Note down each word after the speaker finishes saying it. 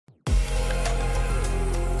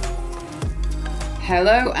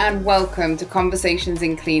Hello and welcome to Conversations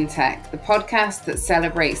in Cleantech, the podcast that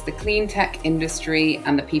celebrates the clean tech industry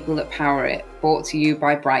and the people that power it, brought to you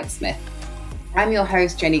by Brightsmith. I'm your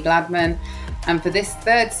host, Jenny Gladman, and for this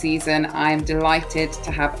third season, I'm delighted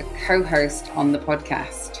to have a co-host on the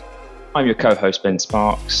podcast. I'm your co-host, Ben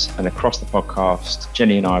Sparks, and across the podcast,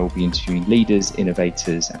 Jenny and I will be interviewing leaders,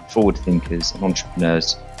 innovators, and forward thinkers and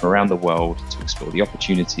entrepreneurs from around the world to explore the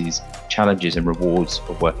opportunities, challenges, and rewards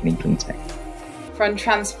of working in clean tech. From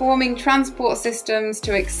transforming transport systems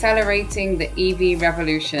to accelerating the EV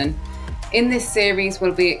revolution, in this series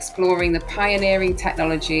we'll be exploring the pioneering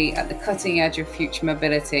technology at the cutting edge of future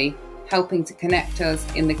mobility, helping to connect us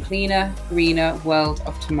in the cleaner, greener world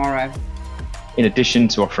of tomorrow. In addition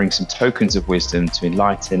to offering some tokens of wisdom to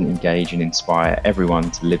enlighten, engage, and inspire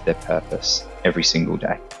everyone to live their purpose every single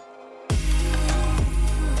day.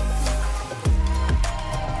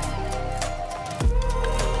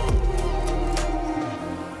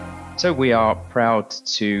 So we are proud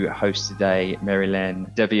to host today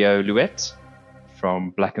Maryline Daviaud Lewett from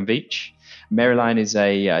Black Veatch. Maryline is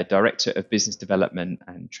a Director of Business Development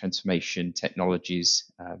and Transformation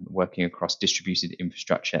Technologies, working across distributed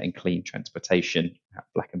infrastructure and clean transportation at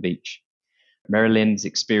Black Veatch. Maryline's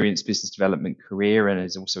experienced business development career and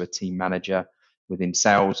is also a team manager within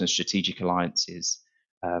sales and strategic alliances,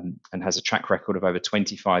 and has a track record of over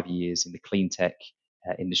 25 years in the clean tech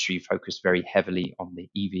industry, focused very heavily on the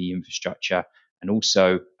EV infrastructure and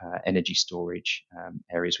also energy storage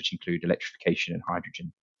areas, which include electrification and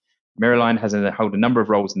hydrogen. Maryline has held a number of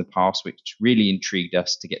roles in the past, which really intrigued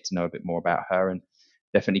us to get to know a bit more about her, and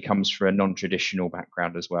definitely comes from a non-traditional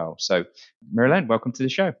background as well. So, Maryline, welcome to the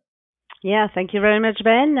show. Yeah, thank you very much,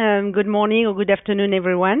 Ben. Good morning or good afternoon,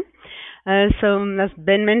 everyone. So, as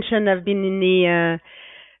Ben mentioned, I've been in the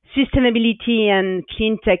sustainability and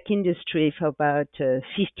clean tech industry for about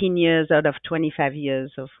 15 years out of 25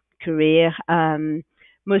 years of career,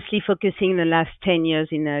 mostly focusing the last 10 years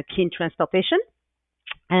in clean transportation.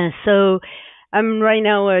 So I'm right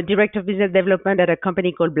now a Director of Business Development at a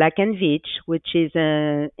company called Black Veatch, which is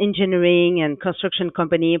an engineering and construction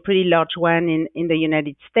company, a pretty large one in the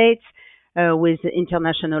United States with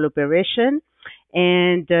international operation.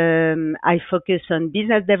 And I focus on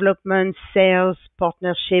business development, sales,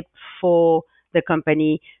 partnership for the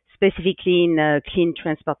company, specifically in clean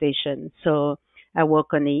transportation. So I work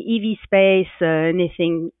on the EV space,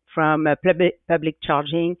 anything from public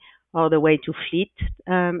charging all the way to fleet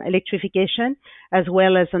electrification, as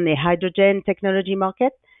well as on the hydrogen technology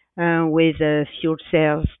market with fuel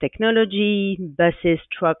cells technology, buses,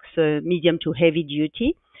 trucks, medium to heavy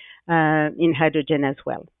duty in hydrogen as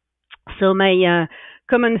well. So my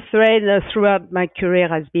common thread throughout my career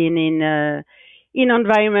has been in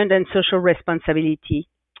environment and social responsibility,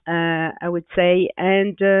 I would say.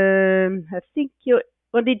 And I think you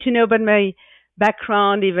wanted to know about my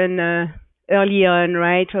background even early on,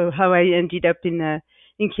 right? Or how I ended up in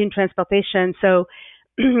clean transportation. So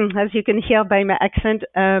as you can hear by my accent,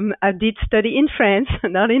 I did study in France,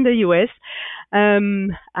 not in the US. I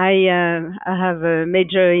have a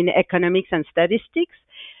major in economics and statistics.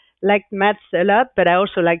 Like maths a lot, but I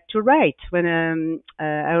also like to write. When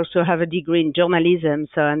I also have a degree in journalism,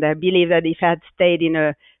 and I believe that if I had stayed in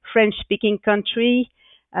a French-speaking country,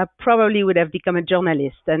 I probably would have become a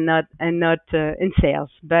journalist and not in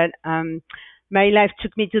sales. But my life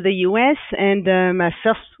took me to the US, and I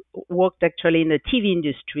first worked actually in the TV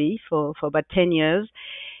industry for about 10 years.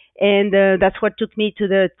 And that's what took me to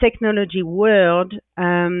the technology world,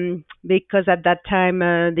 because at that time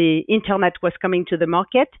the internet was coming to the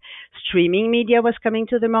market, streaming media was coming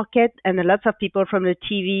to the market, and lots of people from the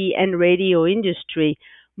TV and radio industry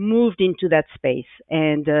moved into that space.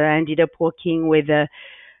 And I ended up working with a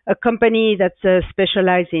company that's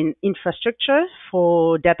specialized in infrastructure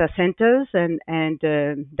for data centers and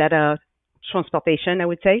data transportation, I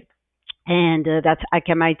would say. And that's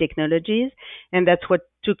Akamai Technologies, and that's what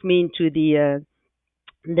took me into the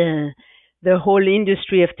whole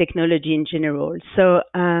industry of technology in general. So,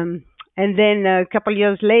 and then a couple of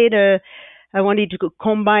years later, I wanted to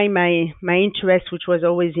combine my interest, which was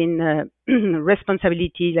always in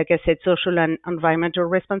responsibility, like I said, social and environmental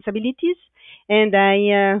responsibilities, and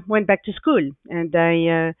I went back to school, and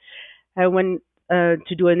I went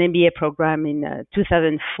to do an MBA program in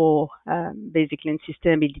 2004, basically in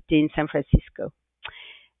sustainability in San Francisco.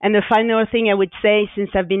 And the final thing I would say, since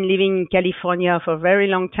I've been living in California for a very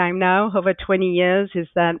long time now, over 20 years, is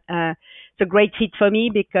that it's a great fit for me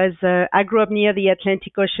because I grew up near the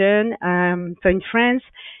Atlantic Ocean, so in France,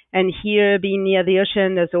 And here, being near the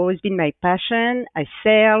ocean has always been my passion. I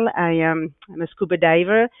sail. I'm a scuba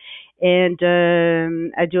diver, and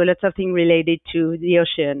I do a lot of things related to the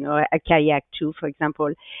ocean, or a kayak too, for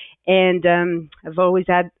example. And I've always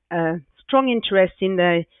had a strong interest in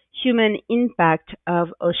the human impact of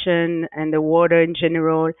ocean and the water in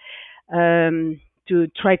general, to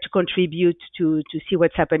try to contribute to see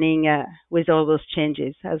what's happening with all those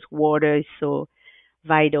changes, as water is so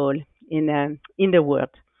vital in the world.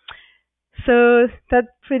 So that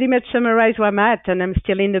pretty much summarizes where I'm at, and I'm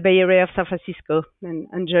still in the Bay Area of San Francisco and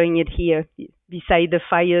enjoying it here, beside the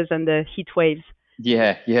fires and the heat waves.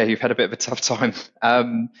 Yeah, you've had a bit of a tough time.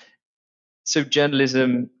 So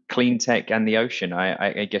journalism, clean tech, and the ocean.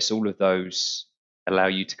 I guess all of those allow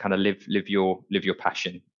you to kind of live your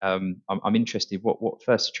passion. I'm interested. What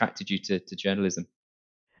first attracted you to journalism?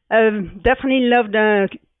 Definitely loved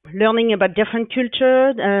learning about different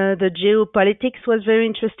culture. The geopolitics was very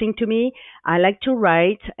interesting to me. I like to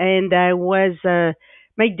write, and I was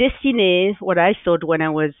my destiny, what I thought when I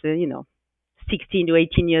was, 16 to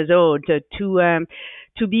 18 years old,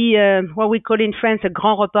 to be what we call in France a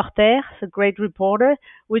grand reporter, a great reporter,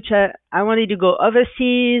 which I wanted to go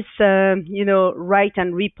overseas, write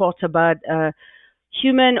and report about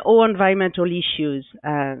human or environmental issues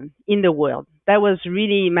in the world. That was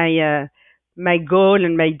really my goal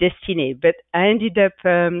and my destiny. But I ended up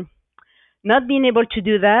not being able to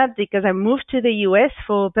do that because I moved to the U.S.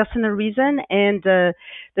 for personal reason, and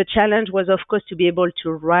the challenge was, of course, to be able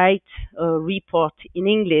to write a report in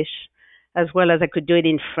English as well as I could do it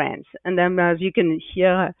in French. And then, as you can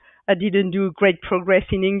hear, I didn't do great progress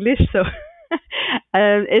in English, so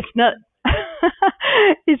it's not.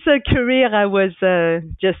 It's a career I was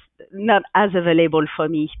just not as available for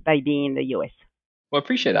me by being in the U.S. Well, I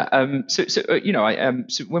appreciate that.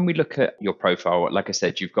 So when we look at your profile, like I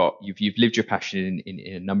said, you've lived your passion in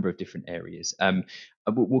a number of different areas.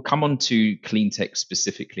 We'll come on to clean tech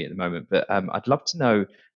specifically at the moment, but I'd love to know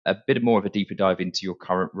a bit more of a deeper dive into your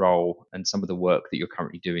current role and some of the work that you're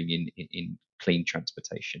currently doing in clean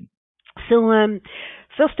transportation. So,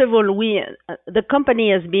 first of all, the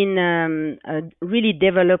company has been really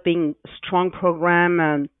developing a strong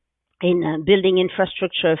program in building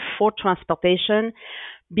infrastructure for transportation,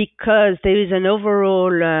 because there is an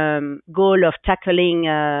overall goal of tackling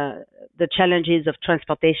the challenges of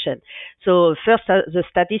transportation. So first, the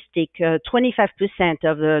statistic, 25%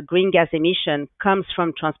 of the green gas emission comes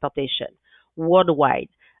from transportation worldwide.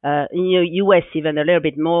 In the US, even a little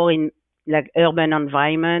bit more in like urban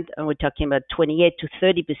environment, and we're talking about 28 to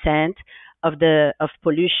 30% of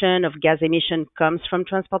pollution, of gas emission comes from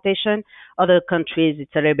transportation. Other countries,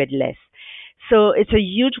 it's a little bit less. So it's a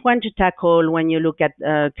huge one to tackle when you look at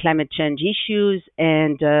climate change issues.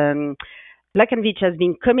 And Black & Veatch has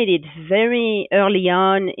been committed very early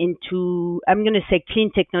on into, I'm going to say,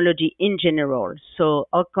 clean technology in general. So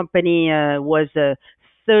our company was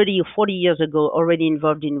 30 or 40 years ago already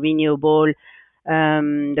involved in renewable.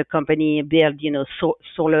 The company built,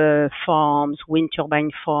 solar farms, wind turbine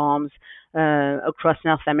farms across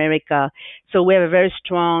North America. So we have a very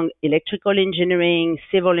strong electrical engineering,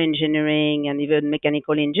 civil engineering, and even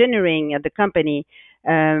mechanical engineering at the company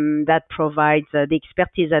that provides the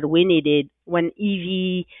expertise that we needed when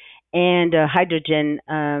EV and hydrogen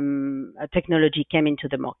technology came into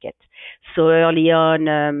the market. So early on,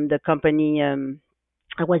 the company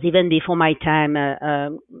I was, even before my time,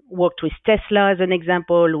 worked with Tesla as an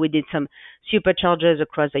example. We did some superchargers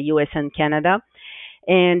across the US and Canada.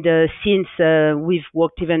 And since we've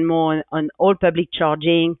worked even more on all public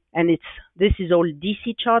charging, and this is all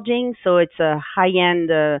DC charging, so it's a high-end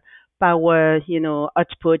power,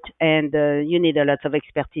 output, and you need a lot of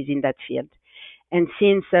expertise in that field. And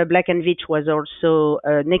since Black & Veatch was also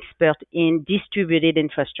an expert in distributed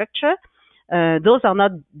infrastructure, those are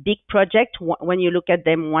not big projects when you look at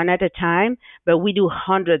them one at a time, but we do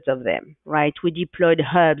hundreds of them, right? We deployed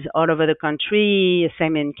hubs all over the country,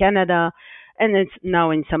 same in Canada, and it's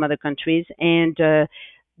now in some other countries. And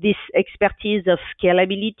this expertise of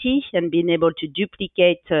scalability and being able to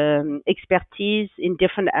duplicate expertise in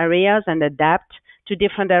different areas and adapt to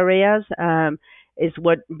different areas is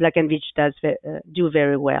what Black & Veatch does do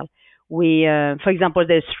very well. We, for example,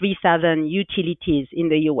 there's 3,000 utilities in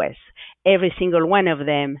the U.S. Every single one of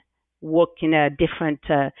them work in a different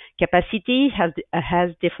capacity, has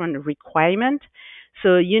different requirement.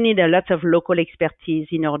 So you need a lot of local expertise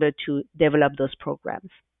in order to develop those programs.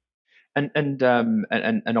 And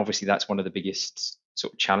obviously that's one of the biggest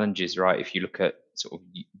sort of challenges, right? If you look at sort of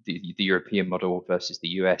the European model versus the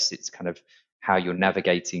US, it's kind of how you're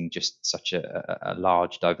navigating just such a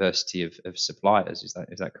large diversity of suppliers. Is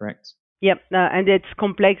that correct? Yep, and it's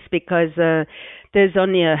complex because there's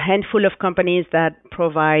only a handful of companies that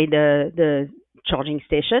provide the charging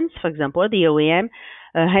stations, for example, the OEM,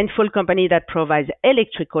 a handful company that provides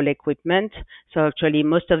electrical equipment. So actually,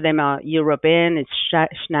 most of them are European. It's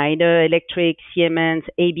Schneider Electric, Siemens,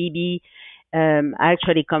 ABB. I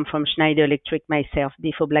actually come from Schneider Electric myself.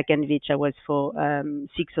 Before Black Veatch, I was for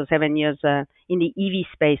 6 or 7 years in the EV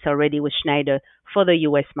space already with Schneider for the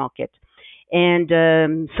US market. And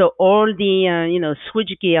so all the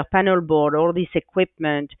switchgear, panel board, all this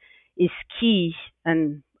equipment is key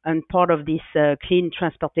and part of this clean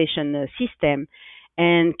transportation system.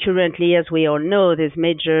 And currently, as we all know, there's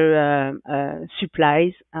major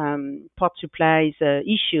supplies, part supplies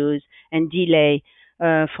issues and delay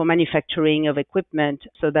for manufacturing of equipment.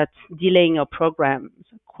 So that's delaying our programs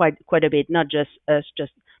quite a bit, not just us,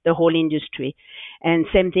 just the whole industry. And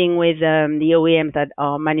same thing with the OEMs that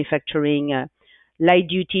are manufacturing light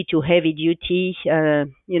duty to heavy duty,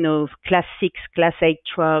 class 6, class 8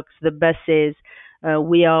 trucks, the buses.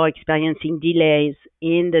 We are experiencing delays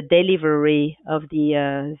in the delivery of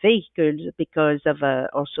the vehicles because of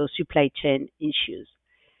also supply chain issues.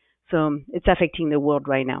 So it's affecting the world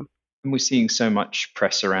right now. And we're seeing so much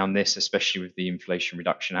press around this, especially with the Inflation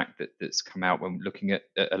Reduction Act that's come out when looking at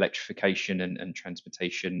electrification and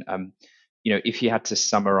transportation. If you had to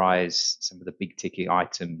summarize some of the big ticket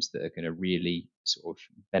items that are going to really sort of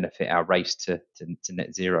benefit our race to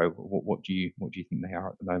net zero, what do you think they are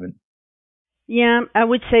at the moment? Yeah, I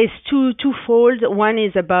would say it's twofold. One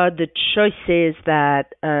is about the choices that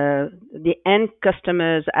the end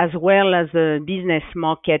customers as well as the business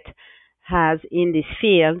market has in this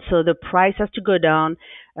field. So the price has to go down.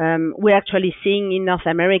 We're actually seeing in North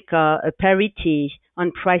America a parity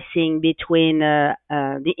on pricing between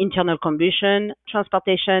the internal combustion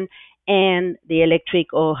transportation and the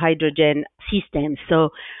electric or hydrogen system.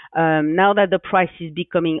 So now that the price is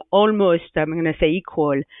becoming almost, I'm going to say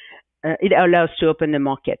equal, it allows to open the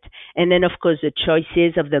market. And then, of course, the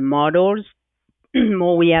choices of the models.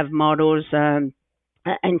 More we have models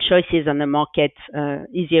and choices on the market,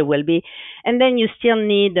 easier will be. And then you still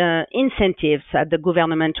need incentives at the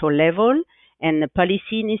governmental level, and the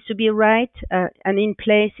policy needs to be right and in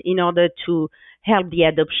place in order to help the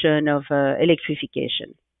adoption of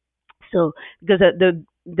electrification. So, because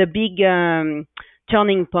the big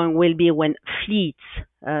turning point will be when fleets,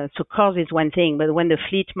 so cars is one thing, but when the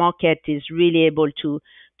fleet market is really able to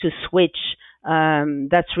switch,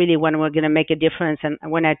 that's really when we're going to make a difference. And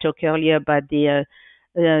when I talked earlier about the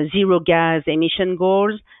zero gas emission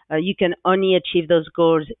goals, you can only achieve those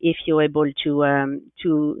goals if you're able to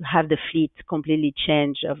have the fleet completely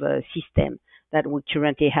change of a system that we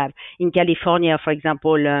currently have. In California, for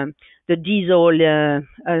example, the diesel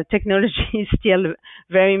technology is still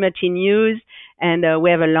very much in use, and we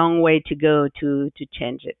have a long way to go to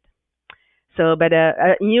change it. So, but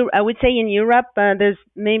I would say in Europe, there's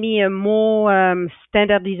maybe a more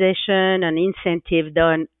standardization and incentive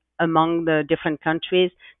done among the different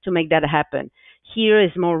countries to make that happen. Here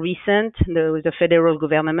is more recent with the federal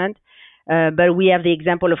government, but we have the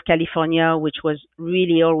example of California, which was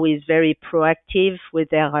really always very proactive with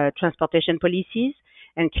their transportation policies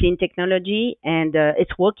and clean technology, and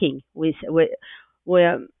it's working.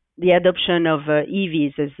 Where the adoption of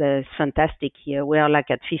EVs is fantastic here. We are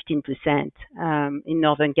like at 15% in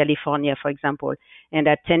Northern California, for example, and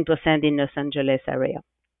at 10% in Los Angeles area.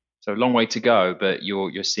 So a long way to go, but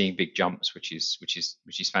you're seeing big jumps, which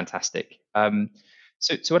is fantastic.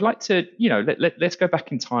 So I'd like to let's go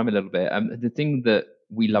back in time a little bit. The thing that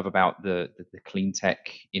we love about the clean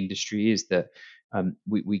tech industry is that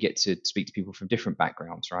we get to speak to people from different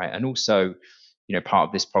backgrounds, right? And also, part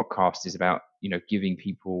of this podcast is about giving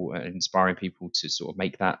people and inspiring people to sort of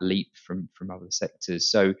make that leap from other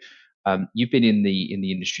sectors. So you've been in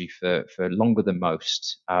the industry for longer than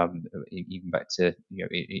most, even back to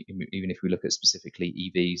even if we look at specifically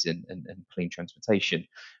EVs and clean transportation.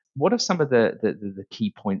 What are some of the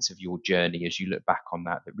key points of your journey as you look back on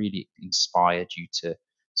that really inspired you to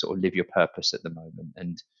sort of live your purpose at the moment?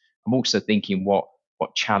 And I'm also thinking what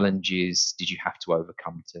challenges did you have to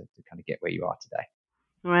overcome to kind of get where you are today?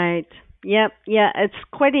 Right. Yeah. It's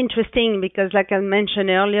quite interesting because, like I mentioned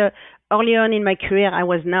earlier, early on in my career, I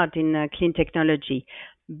was not in clean technology.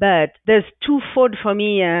 But there's twofold for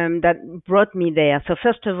me that brought me there. So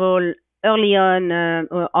first of all, early on,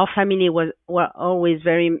 our family were always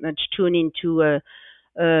very much tuned into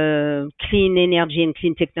clean energy and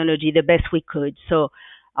clean technology the best we could. So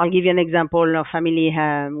I'll give you an example. Our family,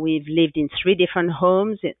 we've lived in 3 different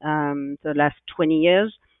homes the last 20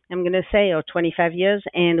 years, I'm going to say, or 25 years,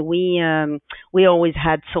 and we always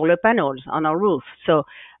had solar panels on our roof. So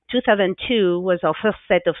 2002 was our first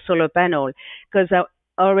set of solar panel because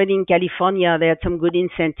already in California they had some good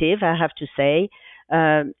incentive, I have to say.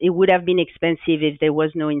 It would have been expensive if there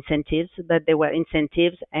was no incentives, but there were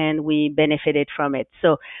incentives and we benefited from it.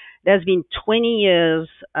 So there's been 20 years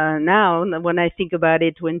now when I think about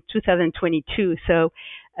it, when 2022. So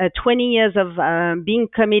 20 years of being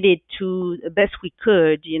committed to the best we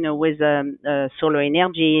could, with solar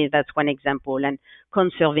energy. That's one example, and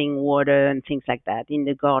conserving water and things like that in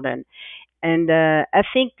the garden. And I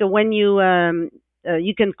think when you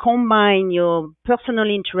can combine your personal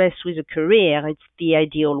interest with a career, it's the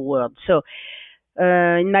ideal world. So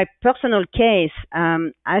in my personal case,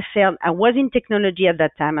 I felt I was in technology at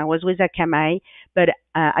that time. I was with Akamai, but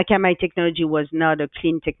Akamai technology was not a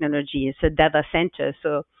clean technology. It's a data center.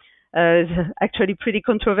 So it's actually pretty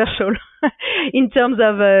controversial in terms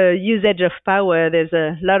of usage of power. There's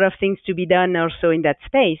a lot of things to be done also in that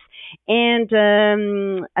space. And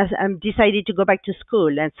I decided to go back to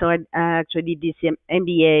school. And so I actually did this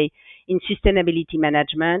MBA in sustainability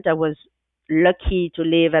management. I was lucky to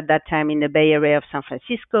live at that time in the Bay Area of San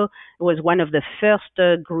Francisco. It was one of the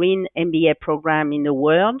first green MBA program in the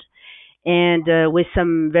world, and with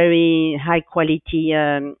some very high quality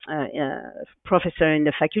professor in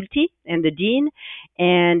the faculty and the dean.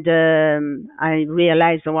 And I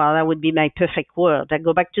realized, well, that would be my perfect world. I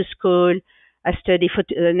go back to school. I study for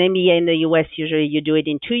an MBA in the US. Usually you do it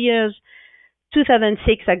in 2 years.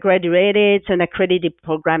 2006, I graduated. It's an accredited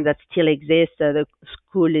program that still exists. The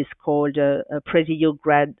school is called Presidio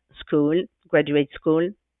Graduate School.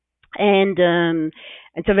 And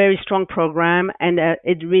it's a very strong program, and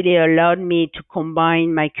it really allowed me to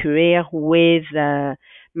combine my career with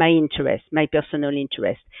my interest, my personal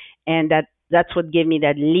interest. And that's what gave me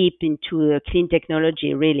that leap into clean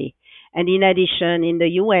technology, really. And in addition, in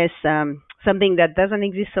the US, something that doesn't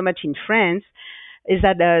exist so much in France, is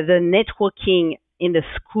that the networking in the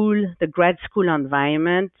school, the grad school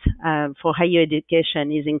environment for higher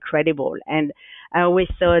education is incredible. And I always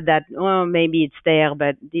thought that, maybe it's there,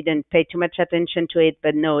 but didn't pay too much attention to it.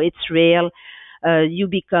 But no, it's real. You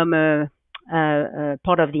become a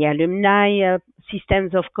part of the alumni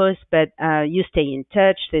systems, of course, but you stay in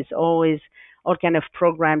touch. There's always all kind of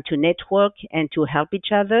program to network and to help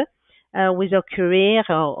each other with your career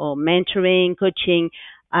or mentoring, coaching.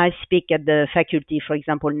 I speak at the faculty, for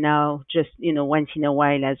example, now just, once in a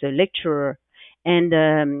while as a lecturer, and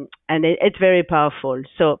it's very powerful.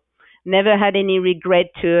 So never had any regret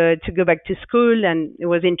to go back to school, and it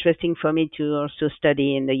was interesting for me to also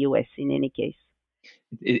study in the US in any case.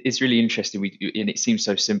 It's really interesting, and it seems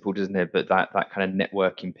so simple, doesn't it? But that kind of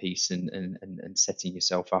networking piece and setting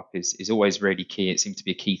yourself up is always really key. It seems to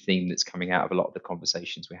be a key theme that's coming out of a lot of the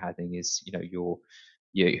conversations we're having is,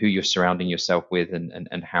 who you're surrounding yourself with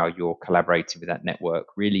and how you're collaborating with that network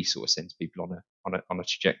really sort of sends people on a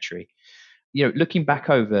trajectory. Looking back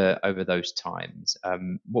over those times,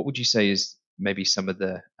 what would you say is maybe some of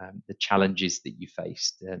the challenges that you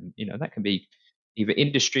faced? That can be either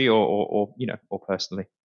industry or personally.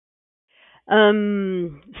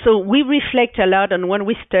 So we reflect a lot on what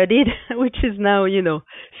we studied, which is now,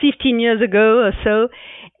 15 years ago or so,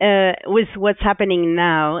 with what's happening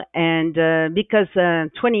now. And because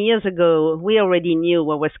 20 years ago, we already knew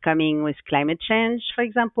what was coming with climate change, for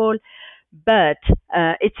example, but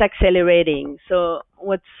it's accelerating. So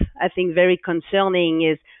what's, I think, very concerning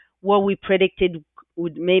is what we predicted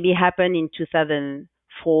would maybe happen in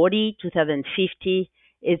 2040, 2050,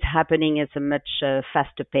 is happening at a much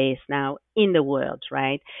faster pace now in the world,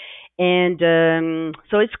 right? And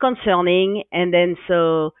so it's concerning. And then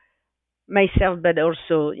so myself, but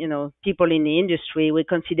also, people in the industry, we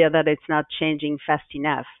consider that it's not changing fast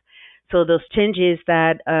enough. So those changes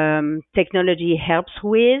that technology helps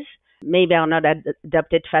with maybe are not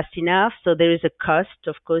adopted fast enough. So there is a cost,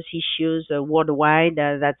 of course, issues worldwide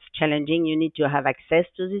that's challenging. You need to have access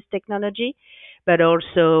to this technology. But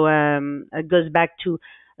also it goes back to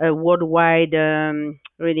worldwide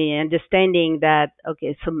really understanding that,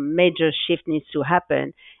 okay, some major shift needs to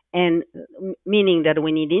happen, and meaning that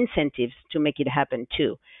we need incentives to make it happen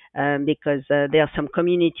too, because there are some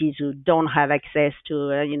communities who don't have access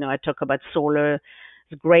to, I talk about solar.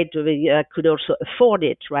 It's great. Could also afford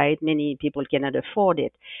it, right? Many people cannot afford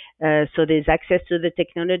it. So there's access to the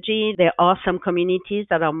technology. There are some communities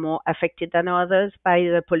that are more affected than others by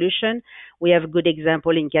the pollution. We have a good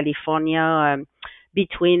example in California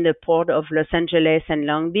between the port of Los Angeles and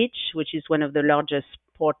Long Beach, which is one of the largest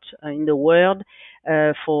ports in the world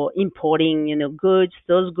for importing, goods.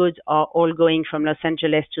 Those goods are all going from Los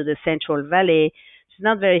Angeles to the Central Valley. It's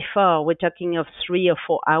not very far. We're talking of 3 or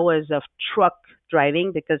 4 hours of truck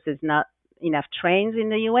driving because there's not enough trains in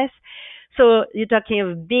the US. So you're talking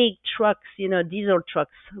of big trucks, diesel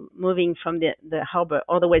trucks moving from the harbor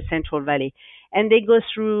all the way Central Valley. And they go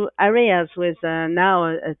through areas with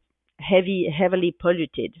now heavily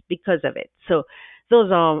polluted because of it. So those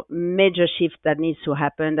are major shifts that needs to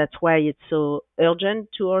happen. That's why it's so urgent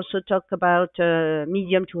to also talk about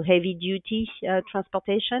medium to heavy duty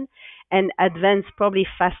transportation and advance probably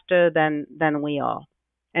faster than we are.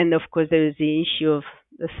 And of course, there is the issue of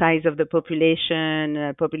the size of the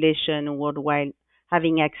population worldwide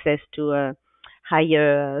having access to a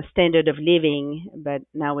higher standard of living, but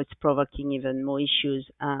now it's provoking even more issues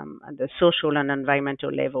at the social and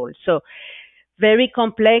environmental level. So very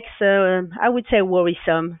complex, I would say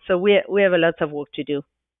worrisome. So we have a lot of work to do.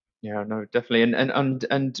 Yeah, no, definitely.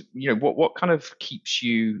 And what kind of keeps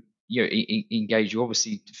you engaged? You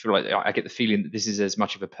obviously feel like I get the feeling that this is as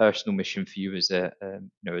much of a personal mission for you as a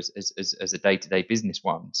as a day-to-day business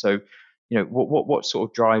one. So what sort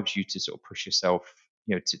of drives you to sort of push yourself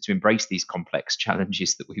to embrace these complex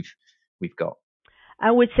challenges that we've got? I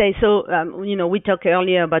would say so. We talked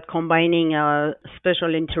earlier about combining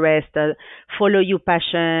special interest, follow your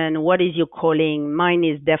passion. What is your calling? Mine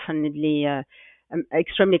is definitely I'm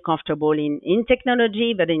extremely comfortable in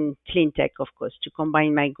technology, but in clean tech, of course, to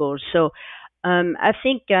combine my goals. So I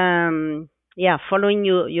think, following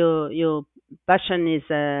your passion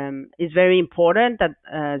is very important. That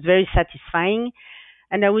is very satisfying.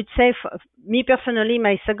 And I would say, for me personally,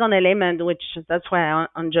 my second element, which that's why I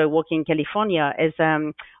enjoy working in California, is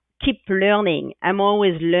keep learning. I'm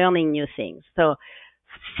always learning new things. So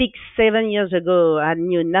 6-7 years ago, I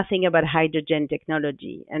knew nothing about hydrogen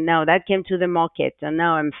technology, and now that came to the market, and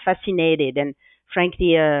now I'm fascinated. And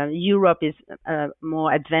frankly, Europe is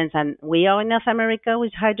more advanced than we are in North America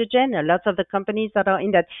with hydrogen. Lots of the companies that are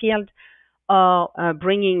in that field are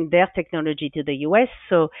bringing their technology to the US.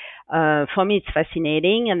 So for me, it's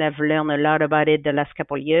fascinating, and I've learned a lot about it the last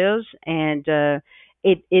couple of years, and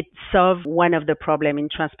it solved one of the problem in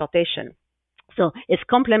transportation. So it's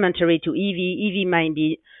complementary to EV. EV might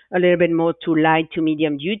be a little bit more to light to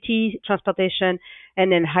medium duty transportation,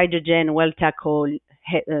 and then hydrogen will tackle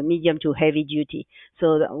medium to heavy duty.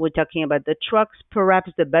 So we're talking about the trucks,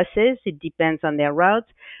 perhaps the buses. It depends on their routes,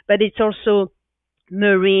 but it's also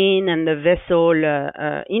marine and the vessel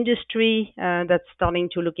industry that's starting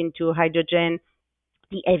to look into hydrogen,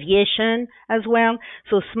 the aviation as well.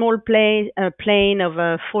 So small plane of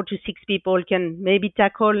 4 to 6 people can maybe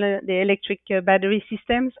tackle the electric battery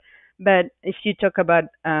systems. But if you talk about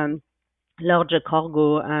larger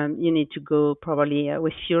cargo, you need to go probably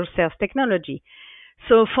with fuel cells technology.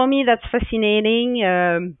 So for me, that's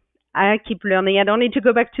fascinating. I keep learning. I don't need to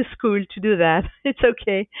go back to school to do that. It's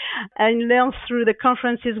okay. I learn through the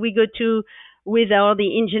conferences we go to with all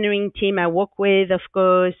the engineering team I work with, of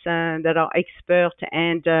course, that are expert,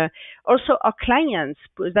 and also our clients.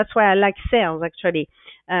 That's why I like sales, actually.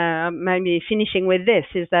 Maybe finishing with this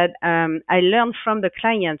is that I learn from the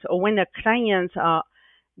clients, or when the clients are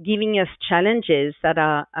giving us challenges that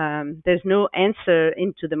are there's no answer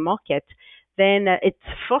into the market, then it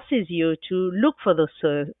forces you to look for those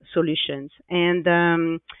solutions.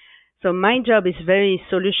 And so my job is very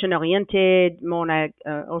solution oriented, more like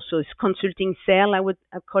also consulting sale, I would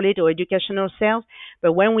call it, or educational sales.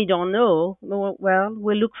 But when we don't know, well,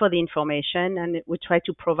 we look for the information and we try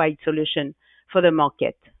to provide solution for the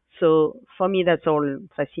market. So for me, that's all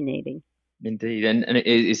fascinating. Indeed, and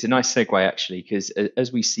it's a nice segue actually, because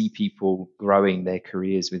as we see people growing their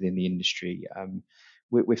careers within the industry,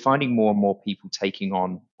 we're finding more and more people taking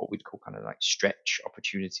on what we'd call kind of like stretch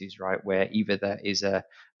opportunities, right? Where either there is a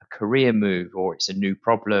career move, or it's a new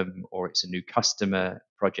problem, or it's a new customer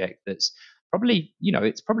project that's probably,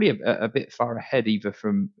 it's probably a bit far ahead either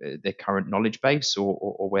from their current knowledge base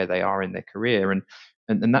or where they are in their career.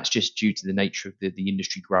 And that's just due to the nature of the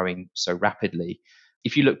industry growing so rapidly.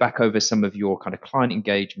 If you look back over some of your kind of client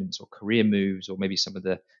engagements or career moves, or maybe some of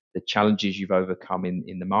the challenges you've overcome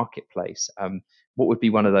in the marketplace, what would be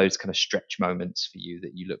one of those kind of stretch moments for you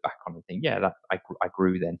that you look back on and think, yeah, that I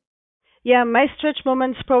grew then? Yeah, my stretch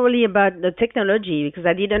moment's probably about the technology, because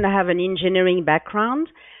I didn't have an engineering background.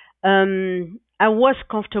 I was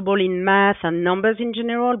comfortable in math and numbers in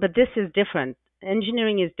general, but this is different.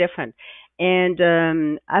 Engineering is different.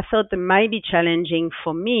 And I thought it might be challenging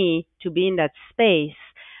for me to be in that space.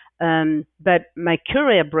 But my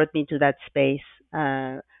career brought me to that space.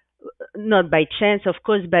 Not by chance, of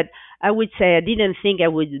course, but I would say I didn't think I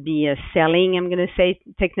would be selling, I'm going to say,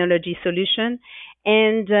 technology solution.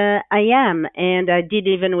 And I am. And I did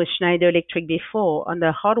even with Schneider Electric before on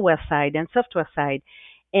the hardware side and software side.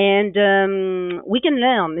 And we can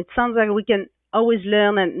learn. It sounds like we can always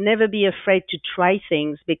learn and never be afraid to try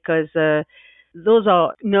things because those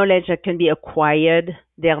are knowledge that can be acquired.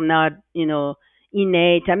 They're not,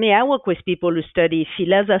 innate. I mean, I work with people who study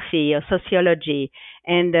philosophy or sociology,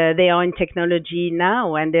 and they are in technology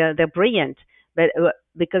now, and they're brilliant. But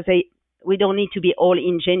because we don't need to be all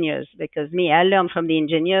engineers. Because I learn from the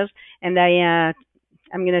engineers, and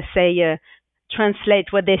I'm going to say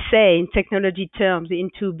translate what they say in technology terms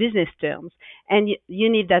into business terms, and you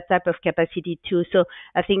need that type of capacity too. So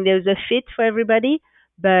I think there's a fit for everybody,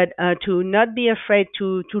 but to not be afraid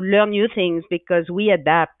to learn new things because we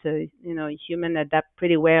adapt. Humans adapt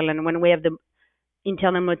pretty well, and when we have the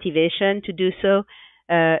internal motivation to do so,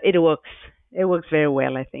 it works. It works very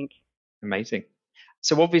well, I think. Amazing.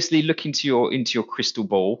 So obviously, looking into your crystal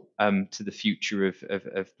ball to the future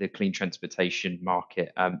of the clean transportation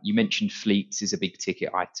market, you mentioned fleets is a big ticket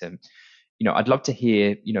item. I'd love to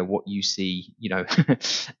hear, what you see,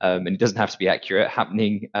 and it doesn't have to be accurate,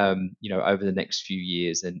 happening, over the next few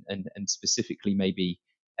years, and specifically maybe,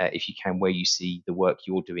 if you can, where you see the work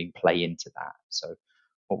you're doing play into that. So,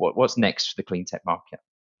 what's next for the clean tech market?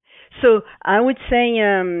 So I would say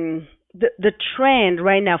the trend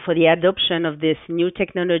right now for the adoption of this new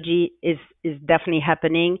technology is definitely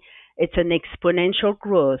happening. It's an exponential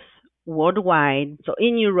growth worldwide. So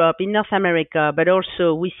in Europe, in North America, but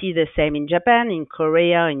also we see the same in Japan, in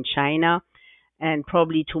Korea, in China, and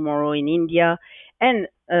probably tomorrow in India and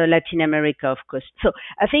Latin America, of course. So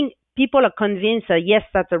I think people are convinced that yes,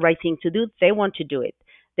 that's the right thing to do. They want to do it.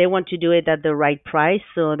 They want to do it at the right price.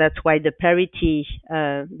 So that's why the parity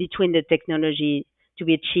between the technology to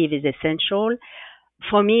be achieved is essential.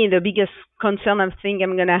 For me, the biggest concern I think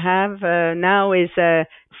I'm going to have now is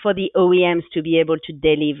for the OEMs to be able to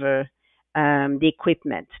deliver the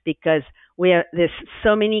equipment, because there's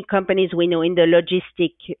so many companies we know in the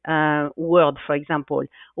logistic world, for example,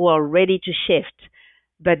 who are ready to shift,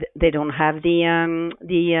 but they don't have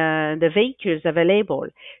the vehicles available.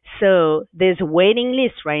 So there's a waiting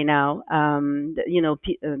list right now.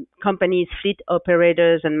 Companies, fleet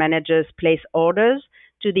operators, and managers place orders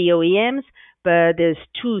to the OEMs, but there's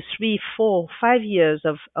 2, 3, 4, 5 years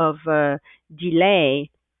of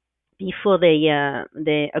delay before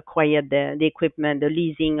they acquire the equipment, the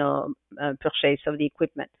leasing or purchase of the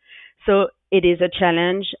equipment. So it is a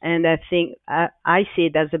challenge, and I think I see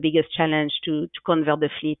it as the biggest challenge to convert the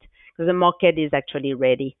fleet, because the market is actually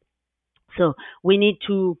ready. So we need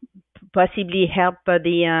to possibly help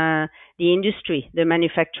the industry, the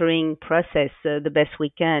manufacturing process, the best we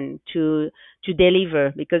can to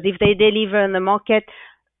deliver. Because if they deliver in the market,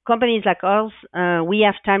 companies like ours, we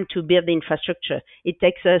have time to build the infrastructure. It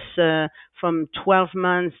takes us from 12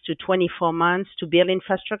 months to 24 months to build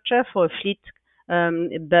infrastructure for a fleet,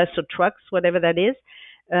 bus or trucks, whatever that is.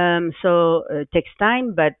 So it takes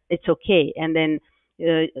time, but it's okay. And then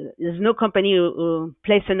there's no company who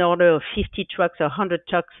place an order of 50 trucks or 100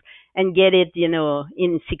 trucks and get it,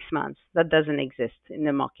 in 6 months. That doesn't exist in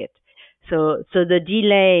the market. So the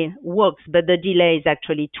delay works, but the delay is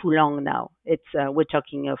actually too long now. It's we're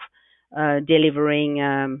talking of delivering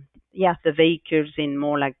the vehicles in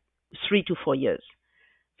more like 3 to 4 years.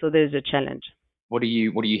 So there's a challenge. What are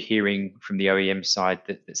you hearing from the OEM side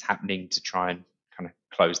that's happening to try and kind of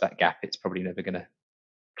close that gap? It's probably never going to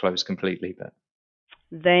close completely, but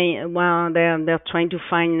they're trying to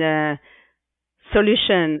find a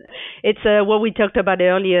solution. It's what we talked about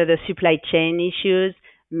earlier, the supply chain issues,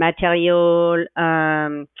 material,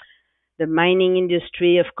 the mining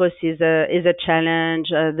industry, of course, is a challenge.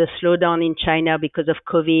 The slowdown in China because of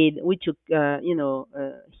COVID, we took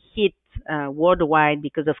hit worldwide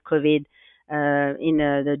because of COVID in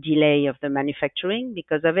the delay of the manufacturing.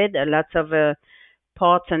 Because of it, lots of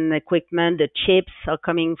parts and equipment, the chips are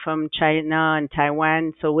coming from China and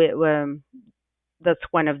Taiwan. So that's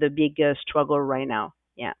one of the big struggle right now.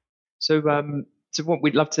 Yeah. So what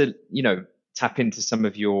we'd love to, tap into some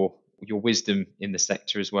of your wisdom in the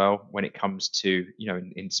sector as well when it comes to,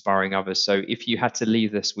 inspiring others. So if you had to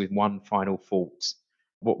leave us with one final thought,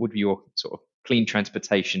 what would your sort of clean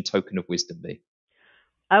transportation token of wisdom be?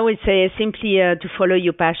 I would say simply to follow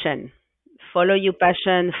your passion. Follow your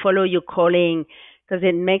passion, follow your calling, because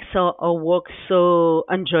it makes our work so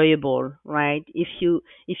enjoyable, right? If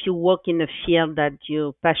you work in a field that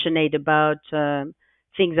you're passionate about,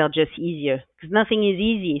 things are just easier, because nothing is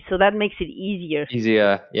easy. So that makes it easier.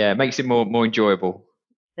 Easier, yeah, it makes it more enjoyable.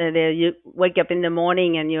 You wake up in the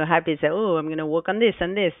morning and you're happy to say, oh, I'm going to work on this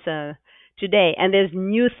and this today. And there's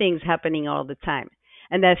new things happening all the time.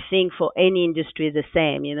 And I think for any industry, the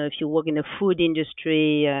same. If you work in the food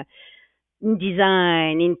industry, in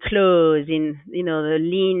design, in clothes, in the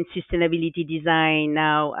lean sustainability design.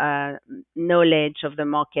 Now, knowledge of the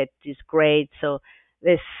market is great. So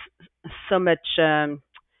there's so much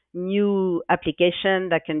new application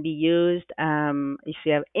that can be used. If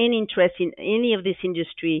you have any interest in any of this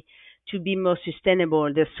industry to be more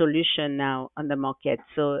sustainable, there's solution now on the market.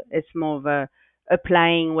 So it's more of a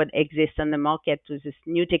applying what exists on the market to this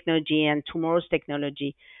new technology and tomorrow's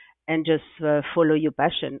technology, and just follow your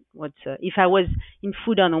passion. If I was in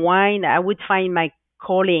food and wine, I would find my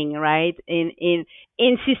calling, right, in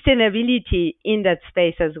sustainability in that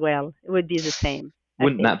space as well. It would be the same.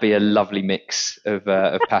 Wouldn't that be a lovely mix of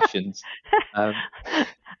passions?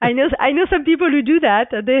 I know some people who do that.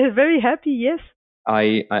 They're very happy. Yes.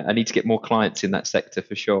 I need to get more clients in that sector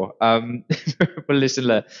for sure. Well,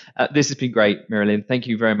 listen, this has been great, Maryline. Thank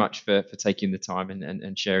you very much for taking the time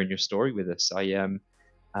and sharing your story with us. I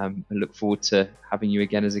look forward to having you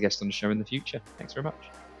again as a guest on the show in the future. Thanks very much.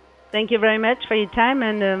 Thank you very much for your time,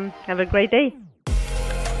 and have a great day.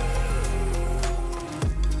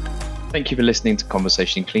 Thank you for listening to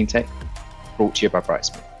Conversation in Cleantech, brought to you by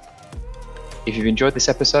Brightsmith. If you've enjoyed this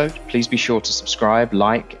episode, please be sure to subscribe,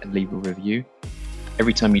 like, and leave a review.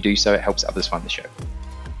 Every time you do so, it helps others find the show.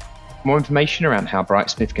 For more information around how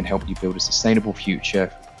Brightsmith can help you build a sustainable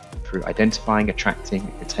future through identifying, attracting,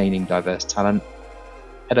 and retaining diverse talent,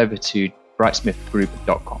 head over to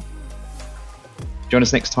brightsmithgroup.com. Join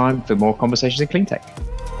us next time for more Conversations in Cleantech.